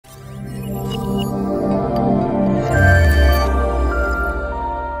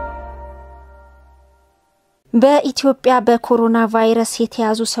በኢትዮጵያ በኮሮና ቫይረስ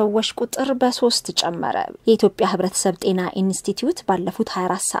የተያዙ ሰዎች ቁጥር በ3 ጨመረ። የኢትዮጵያ ህብረተሰብ ጤና ኢንስቲትዩት ባለፉት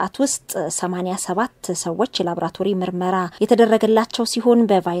 24 ሰዓት ውስጥ 87 ሰዎች የላቦራቶሪ ምርመራ የተደረገላቸው ሲሆን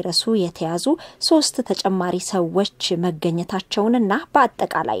በቫይረሱ የተያዙ 3 ተጨማሪ ሰዎች መገኘታቸውንና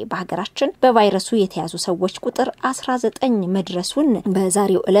በአጠቃላይ በሀገራችን በቫይረሱ የተያዙ ሰዎች ቁጥር 19 መድረሱን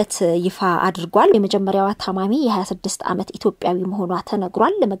በዛሬው ዕለት ይፋ አድርጓል። የመጀመሪያዋ ታማሚ የ26 ዓመት ኢትዮጵያዊ መሆኗ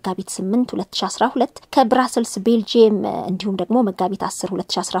ተነግሯል። ለመጋቢት 8 2012 ከብራስልስ ቤልጂየም እንዲሁም ደግሞ መጋቢት 10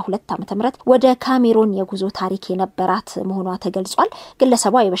 2012 ዓ.ም ወደ ካሜሩን የጉዞ ታሪክ የነበራት መሆኗ ተገልጿል።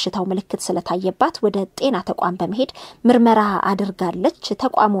 ግለሰቧ የበሽታው ምልክት ስለታየባት ወደ ጤና ተቋም በመሄድ ምርመራ አድርጋለች።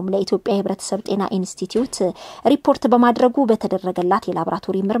 ተቋሙም ለኢትዮጵያ ህብረተሰብ ጤና ኢንስቲትዩት ሪፖርት በማድረጉ በተደረገላት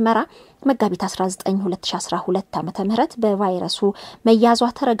የላቦራቶሪ ምርመራ መጋቢት 19 2012 ዓ.ም በቫይረሱ መያዟ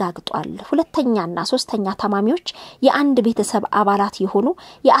ተረጋግጧል። ሁለተኛና ሶስተኛ ታማሚዎች የአንድ ቤተሰብ አባላት የሆኑ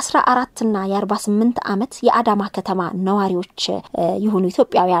የ14 እና የ48 ዓመት የአዳማ ከተማ ነዋሪዎች የሆኑ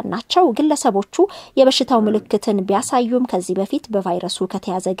ኢትዮጵያውያን ናቸው። ግለሰቦቹ የበሽታው ምልክትን ቢያሳዩም ከዚህ በፊት በቫይረሱ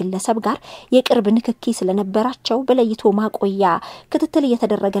ከተያዘ ግለሰብ ጋር የቅርብ ንክኪ ስለነበራቸው በለይቶ ማቆያ ክትትል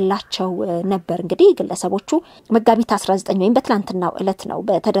እየተደረገላቸው ነበር። እንግዲህ ግለሰቦቹ መጋቢት 19 ወይም በትላንትናው ዕለት ነው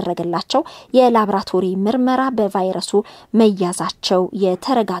በተደረገላቸው የላቦራቶሪ ምርመራ በቫይረሱ መያዛቸው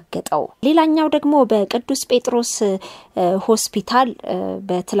የተረጋገጠው። ሌላኛው ደግሞ በቅዱስ ጴጥሮስ ሆስፒታል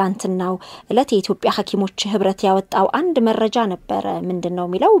በትላንትናው ዕለት የኢትዮጵያ ሐኪሞች ህብረት ያወጣው አንድ መረጃ ነበር። ምንድነው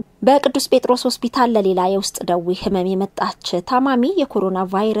የሚለው? በቅዱስ ጴጥሮስ ሆስፒታል ለሌላ የውስጥ ደዌ ህመም የመጣች ታማሚ የኮሮና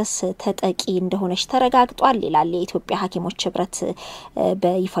ቫይረስ ተጠቂ እንደሆነች ተረጋግጧል ይላል የኢትዮጵያ ሐኪሞች ህብረት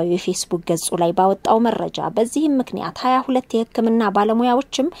በይፋዊ የፌስቡክ ገጹ ላይ ባወጣው መረጃ። በዚህም ምክንያት 22 የህክምና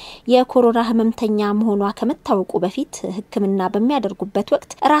ባለሙያዎችም የኮሮና ህመምተኛ መሆኗ ከመታወቁ በፊት ህክምና በሚያደርጉበት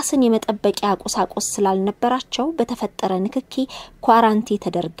ወቅት ራስን የመጠበቂያ ቁሳቁስ ስላልነበራቸው በተፈጠረ ንክኪ ኳራንቲ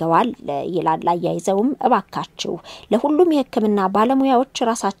ተደርገዋል ይላል። አያይዘውም እባካችሁ ለሁሉም የህክምና ባለሙያዎች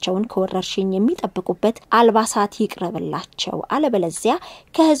ራሳቸውን ከወረርሽኝ የሚጠብቁበት አልባሳት ይቅረብላቸው፣ አለበለዚያ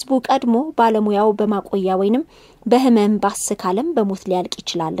ከህዝቡ ቀድሞ ባለሙያው በማቆያ ወይንም በህመም ባስካለም በሞት ሊያልቅ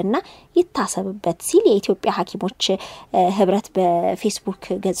ይችላልና ይታሰብበት ሲል የኢትዮጵያ ሐኪሞች ህብረት በፌስቡክ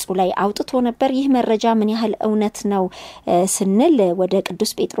ገጹ ላይ አውጥቶ ነበር። ይህ መረጃ ምን ያህል እውነት ነው ስንል ወደ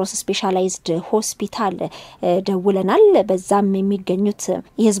ቅዱስ ጴጥሮስ ስፔሻላይዝድ ሆስፒታል ደውለናል። በዛም የሚገኙት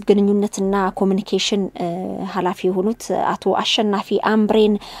የህዝብ ግንኙነትና ኮሙኒኬሽን ኃላፊ የሆኑት አቶ አሸናፊ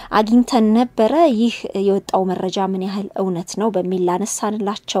አምብሬን አግኝተን ነበር። ይህ የወጣው መረጃ ምን ያህል እውነት ነው በሚል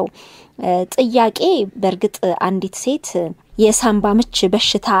ላነሳንላቸው ጥያቄ በርግጥ አንዲት ሴት የሳምባ ምች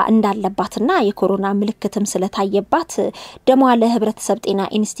በሽታ እንዳለባትና የኮሮና ምልክትም ስለታየባት ደሟ ለህብረተሰብ ጤና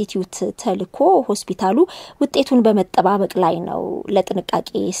ኢንስቲትዩት ተልኮ ሆስፒታሉ ውጤቱን በመጠባበቅ ላይ ነው። ለጥንቃቄ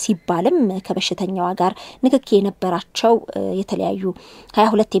ሲባልም ከበሽተኛዋ ጋር ንክኪ የነበራቸው የተለያዩ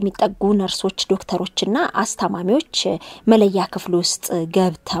 22 የሚጠጉ ነርሶች፣ ዶክተሮችና አስታማሚዎች መለያ ክፍል ውስጥ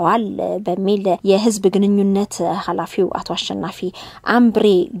ገብተዋል በሚል የህዝብ ግንኙነት ኃላፊው አቶ አሸናፊ አምብሬ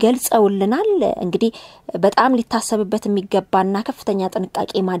ገልጸውልናል። እንግዲህ በጣም ሊታሰብበት የሚገባና ከፍተኛ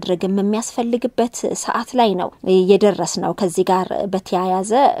ጥንቃቄ ማድረግ የሚያስፈልግበት ሰዓት ላይ ነው የደረስነው። ከዚህ ጋር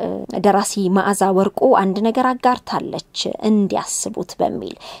በተያያዘ ደራሲ ማዕዛ ወርቁ አንድ ነገር አጋርታለች እንዲያስቡት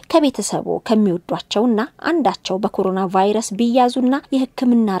በሚል ከቤተሰቡ ከሚወዷቸውና አንዳቸው በኮሮና ቫይረስ ቢያዙና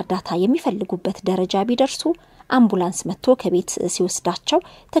የህክምና እርዳታ የሚፈልጉበት ደረጃ ቢደርሱ አምቡላንስ መጥቶ ከቤት ሲወስዳቸው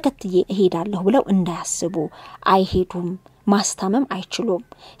ተከትዬ እሄዳለሁ ብለው እንዳያስቡ። አይሄዱም፣ ማስታመም አይችሉም።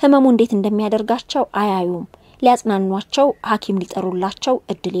 ህመሙ እንዴት እንደሚያደርጋቸው አያዩም። ሊያጽናኗቸው ሐኪም ሊጠሩላቸው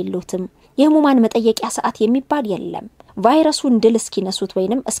እድል የለውም። የህሙማን መጠየቂያ ሰዓት የሚባል የለም። ቫይረሱን ድል እስኪነሱት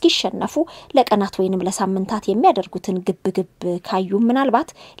ወይንም እስኪሸነፉ ለቀናት ወይንም ለሳምንታት የሚያደርጉትን ግብግብ ካዩ ምናልባት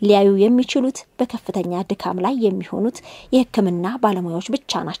ሊያዩ የሚችሉት በከፍተኛ ድካም ላይ የሚሆኑት የህክምና ባለሙያዎች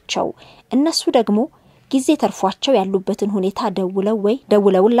ብቻ ናቸው። እነሱ ደግሞ ጊዜ ተርፏቸው ያሉበትን ሁኔታ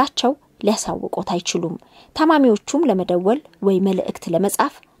ደውለውላቸው ሊያሳውቁት አይችሉም። ታማሚዎቹም ለመደወል ወይ መልእክት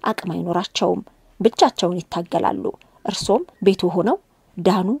ለመጻፍ አቅም አይኖራቸውም። ብቻቸውን ይታገላሉ። እርሶም ቤቱ ሆነው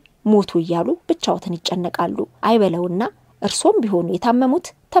ዳኑ ሞቱ እያሉ ብቻዎትን ይጨነቃሉ። አይበለውና እርሶም ቢሆኑ የታመሙት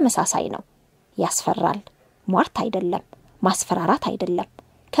ተመሳሳይ ነው። ያስፈራል። ሟርት አይደለም፣ ማስፈራራት አይደለም።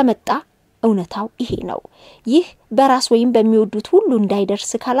 ከመጣ እውነታው ይሄ ነው። ይህ በራስ ወይም በሚወዱት ሁሉ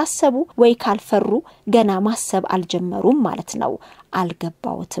እንዳይደርስ ካላሰቡ ወይ ካልፈሩ ገና ማሰብ አልጀመሩም ማለት ነው።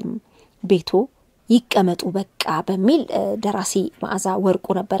 አልገባውትም። ቤቱ ይቀመጡ በቃ በሚል ደራሲ ማዕዛ ወርቁ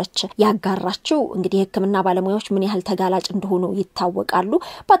ነበረች ያጋራችው እንግዲህ ህክምና ባለሙያዎች ምን ያህል ተጋላጭ እንደሆኑ ይታወቃሉ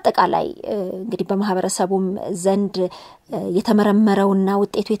በአጠቃላይ እንግዲህ በማህበረሰቡም ዘንድ የተመረመረውና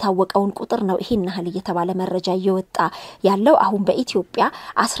ውጤቱ የታወቀውን ቁጥር ነው ይሄን ያህል እየተባለ መረጃ እየወጣ ያለው አሁን በኢትዮጵያ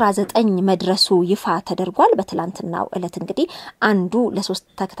 19 መድረሱ ይፋ ተደርጓል በትላንትናው ዕለት እንግዲህ አንዱ ለ3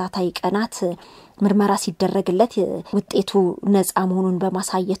 ተከታታይ ቀናት ምርመራ ሲደረግለት ውጤቱ ነፃ መሆኑን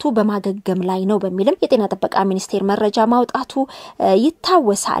በማሳየቱ በማገገም ላይ ነው በሚልም የጤና ጥበቃ ሚኒስቴር መረጃ ማውጣቱ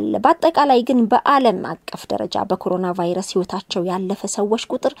ይታወሳል በአጠቃላይ ግን በዓለም አቀፍ ደረጃ በኮሮና ቫይረስ ህይወታቸው ያለፈ ሰዎች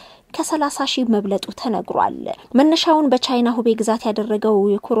ቁጥር ከ30,000 መብለጡ ተነግሯል መነሻውን በቻይና ሁቤ ግዛት ያደረገው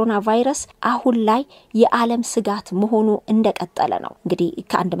የኮሮና ቫይረስ አሁን ላይ የዓለም ስጋት መሆኑ እንደቀጠለ ነው እንግዲህ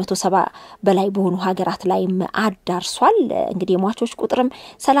ከ170 በላይ በሆኑ ሀገራት ላይ አዳርሷል እንግዲህ የሟቾች ቁጥርም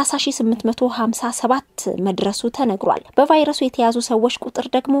 30,857 መድረሱ ተነግሯል በቫይረሱ የተያዙ ሰዎች ቁጥር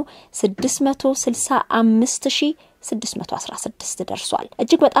ደግሞ 665,616 ደርሷል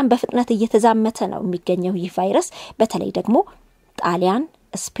እጅግ በጣም በፍጥነት እየተዛመተ ነው የሚገኘው ይህ ቫይረስ በተለይ ደግሞ ጣሊያን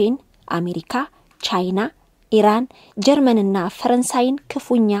ስፔን አሜሪካ ቻይና ኢራን ጀርመንና ፈረንሳይን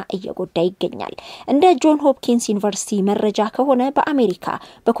ክፉኛ እየጎዳ ይገኛል እንደ ጆን ሆፕኪንስ ዩኒቨርሲቲ መረጃ ከሆነ በአሜሪካ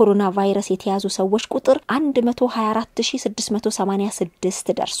በኮሮና ቫይረስ የተያዙ ሰዎች ቁጥር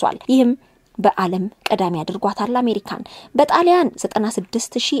 124,686 ደርሷል ይህም በዓለም ቀዳሚ አድርጓታል አሜሪካን በጣሊያን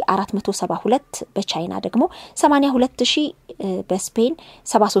 96,472 በቻይና ደግሞ 82,000 በስፔን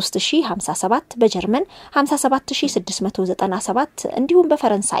 73,057 በጀርመን 57,697 እንዲሁም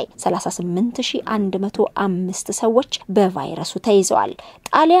በፈረንሳይ 38,105 ሰዎች በቫይረሱ ተይዘዋል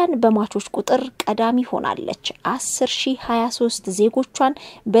ጣሊያን በሟቾች ቁጥር ቀዳሚ ሆናለች 10,023 ዜጎቿን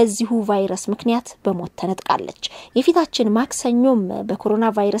በዚሁ ቫይረስ ምክንያት በሞት ተነጥቃለች የፊታችን ማክሰኞም በኮሮና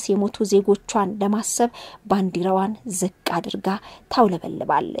ቫይረስ የሞቱ ዜጎቿን ለማሰብ ባንዲራዋን ዝቅ አድርጋ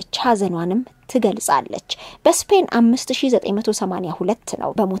ታውለበልባለች ሐዘኗንም ትገልጻለች በስፔን 5,982 ነው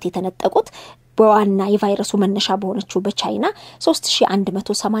በሞት የተነጠቁት በዋና የቫይረሱ መነሻ በሆነችው በቻይና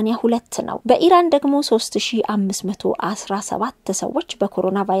 3,182 ነው በኢራን ደግሞ 3,517 ሰዎች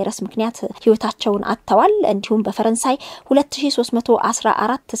በኮሮና ቫይረስ ምክንያት ህይወታቸውን አጥተዋል እንዲሁም በፈረንሳይ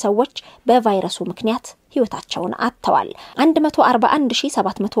 2,314 ሰዎች በቫይረሱ ምክንያት ህይወታቸውን አጥተዋል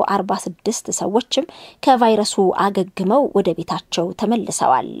 141,746 ሰዎችም ከቫይረሱ አገግመው ወደ ቤታቸው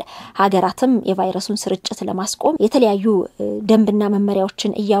ተመልሰዋል ሀገራትም የቫይረሱን ስርጭት ለማስቆም የተለያዩ ደንብና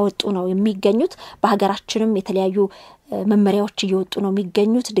መመሪያዎችን እያወጡ ነው የሚገኙት በሀገራችንም የተለያዩ መመሪያዎች እየወጡ ነው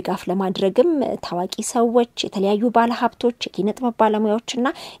የሚገኙት ድጋፍ ለማድረግም ታዋቂ ሰዎች የተለያዩ ባለሀብቶች የኪነጥበብ ባለሙያዎችና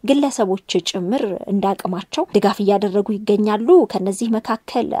ግለሰቦች ጭምር እንዳቀማቸው ድጋፍ እያደረጉ ይገኛሉ ከነዚህ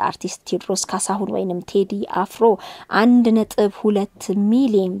መካከል አርቲስት ቴዎድሮስ ካሳሁን ወይንም ቴዲ አፍሮ 1.2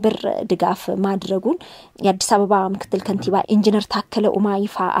 ሚሊዮን ብር ድጋፍ ማድረጉን የአዲስ አበባ ምክትል ከንቲባ ኢንጂነር ታከለ ኡማ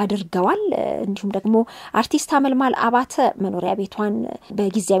ይፋ አድርገዋል እንዲሁም ደግሞ አርቲስት አመልማል አባተ መኖሪያ ቤቷን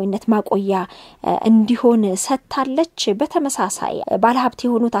በጊዜያዊነት ማቆያ እንዲሆን ሰጥታለች በተመሳሳይ ባለሀብት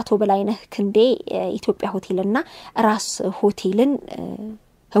የሆኑት አቶ በላይነህ ክንዴ ኢትዮጵያ ሆቴልና ራስ ሆቴልን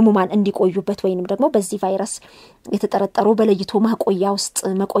ህሙማን እንዲቆዩበት ወይንም ደግሞ በዚህ ቫይረስ የተጠረጠሩ በለይቶ ማቆያ ውስጥ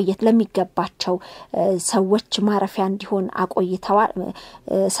መቆየት ለሚገባቸው ሰዎች ማረፊያ እንዲሆን አቆይተዋል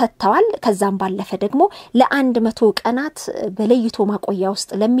ሰጥተዋል ከዛም ባለፈ ደግሞ ለ100 ቀናት በለይቶ ማቆያ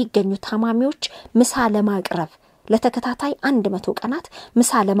ውስጥ ለሚገኙ ታማሚዎች ምሳ ለማቅረብ ለተከታታይ 100 ቀናት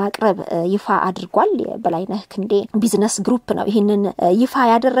ምሳ ለማቅረብ ይፋ አድርጓል በላይነህ ክንዴ ቢዝነስ ግሩፕ ነው ይሄንን ይፋ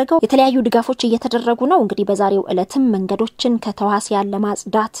ያደረገው የተለያዩ ድጋፎች እየተደረጉ ነው እንግዲህ በዛሬው ዕለትም መንገዶችን ከተዋሲያን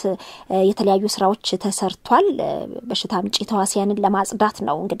ለማጽዳት የተለያዩ ስራዎች ተሰርቷል በሽታ አምጪ ተዋሲያንን ለማጽዳት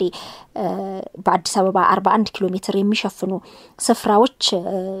ነው እንግዲህ በአዲስ አበባ 41 ኪሎ ሜትር የሚሸፍኑ ስፍራዎች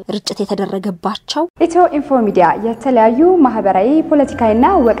ርጭት የተደረገባቸው EthioInfo Media የተለያዩ ማህበራዊ ፖለቲካዊና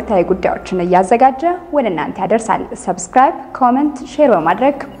ወቅታዊ ጉዳዮችን ያዘጋጀ ወለናንተ ያደርሳል ሰብስክራይብ ኮሜንት ሼር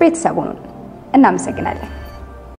በማድረግ ቤተሰቡን እናመሰግናለን